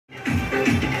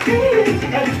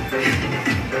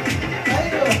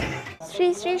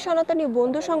শ্রী সনাতনী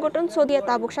বন্ধু সংগঠন সদিয়া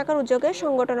তাবুক শাখার উদ্যোগে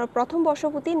সংগঠনের প্রথম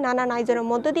বর্ষপূর্তি নানান আয়োজনের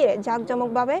মধ্য দিয়ে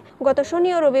জাঁকজমকভাবে গত শনি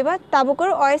ও রবিবার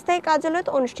তাবুকের অস্থায়ী কার্যালয়ত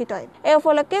অনুষ্ঠিত হয়। এ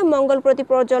উপলক্ষে মঙ্গল প্রতি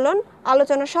প্রজ্বলন,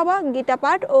 আলোচনা সভা,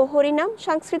 গীতাপাঠ ও হরিনাম,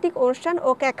 সাংস্কৃতিক অনুষ্ঠান ও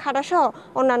কেক কাটা সহ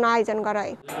অন্যান্য আয়োজন করা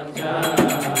হয়।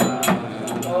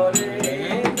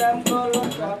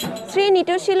 শ্রী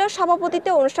নিটুশীলের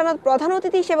সভাপতিত্বে অনুষ্ঠানত প্রধান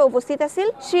অতিথি হিসেবে উপস্থিত আছিল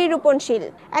শ্রী রূপনশীল।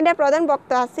 এর প্রধান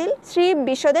বক্তা আছিল শ্রী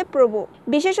বিশ্বদেব প্রভু।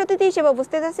 বিশেষ অতিথি হিসেবে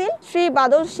উপস্থিত আছিল শ্রী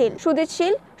বাদলশীল,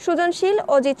 সুজিতশীল, সুজনশীল,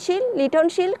 অজিতশীল,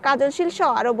 লিটনশীল, কাজলশীল সহ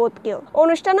আরো বহুত কেউ।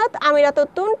 অনুষ্ঠানত আমিরাত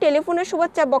উত্তুন টেলিফোনের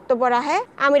শুভেচ্ছা বক্তব্য রাখে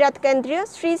আমিরাত কেন্দ্রীয়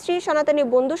শ্রী শ্রী সনাতনী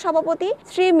বন্ধু সভাপতি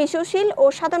শ্রী মিশুশীল ও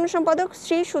সাধারণ সম্পাদক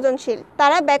শ্রী সুজনশীল।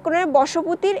 তারা ব্যাকরণের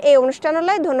বর্ষপূর্তির এই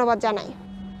অনুষ্ঠানালয়ে ধন্যবাদ জানায়।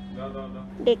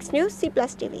 Desk news,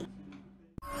 Cplus TV।